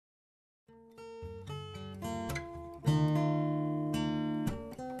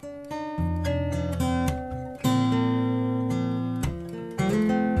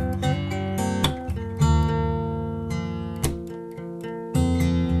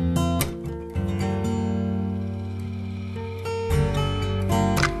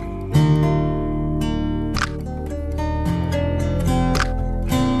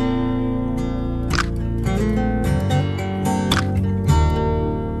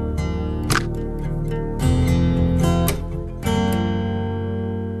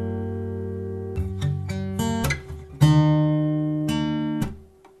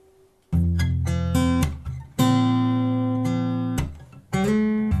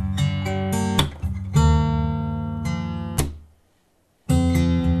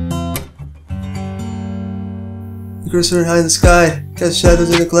Icarus soaring high in the sky, cast shadows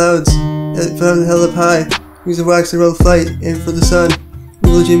in the clouds, found held up high, wings of wax and roll flight, aiming for the sun.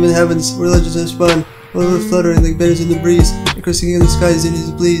 Regal dream in the heavens, where legends are spun, all over fluttering like banners in the breeze, Icarus singing in the skies in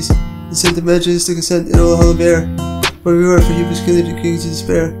his please. Ascent the majestic ascent in all hollow air, where we were for hubris killing the kings in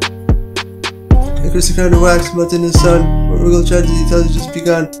despair. Icarus the crown of wax melted in the sun, where regal tragedy tells it just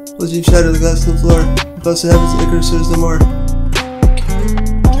begun, while dream shadow the glass on the floor, and falls to heavens Icarus soars no more.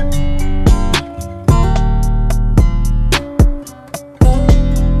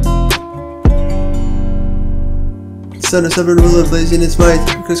 The sun of severed ruler blazing its might,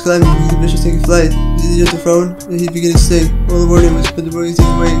 Icarus climbing from the vicious taking flight, he the throne, and he'd begin to sting, all the warning was put the wings in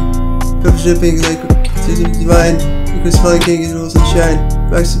the wing, pepper dripping like season divine, Icarus falling king in rolls and shine,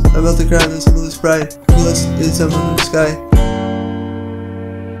 wax a melted crown that symbol his pride, Icarus in the temple of the sky.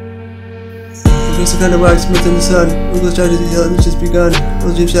 Icarus the crown of wax melted in the sun, regal tragedy had just begun,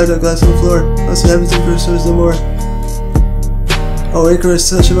 while dream shadow glass on the floor, lost in heavens Icarus soars no more. Oh Icarus,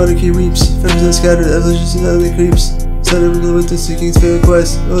 such a monarchy weeps, feathers unscattered, evolutions and utterly creeps. Son of regal witness to king's favorite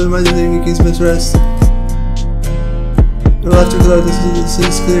quest, all reminded the king's best rest. No laughter cloud, the sun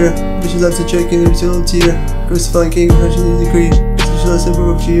is clear, visions left to check in the eternal tear. Icarus the fallen king, crushing the decree, so shall I send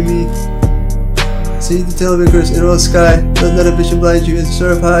for you and me. See the tail of Icarus in all the sky, let not a vision blind you as you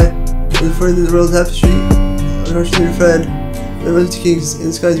soar up high, and before the world tapestry, crushing your friend, and run to kings in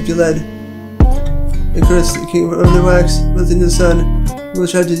the skies be led. Icarus, the king of the wax, melted in the sun, regal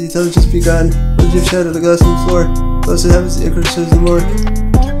tragedy tells just begun, while the shadow the glass on the floor, lost in heavens Icarus soars no more.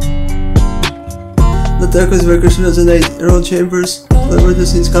 Let the echoes of Icarus resonate in our old chambers, let where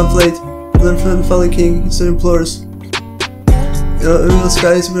destinies conflate, learn from the fallen king, he so implores. In all regal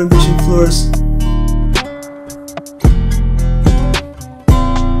skies where ambition floors,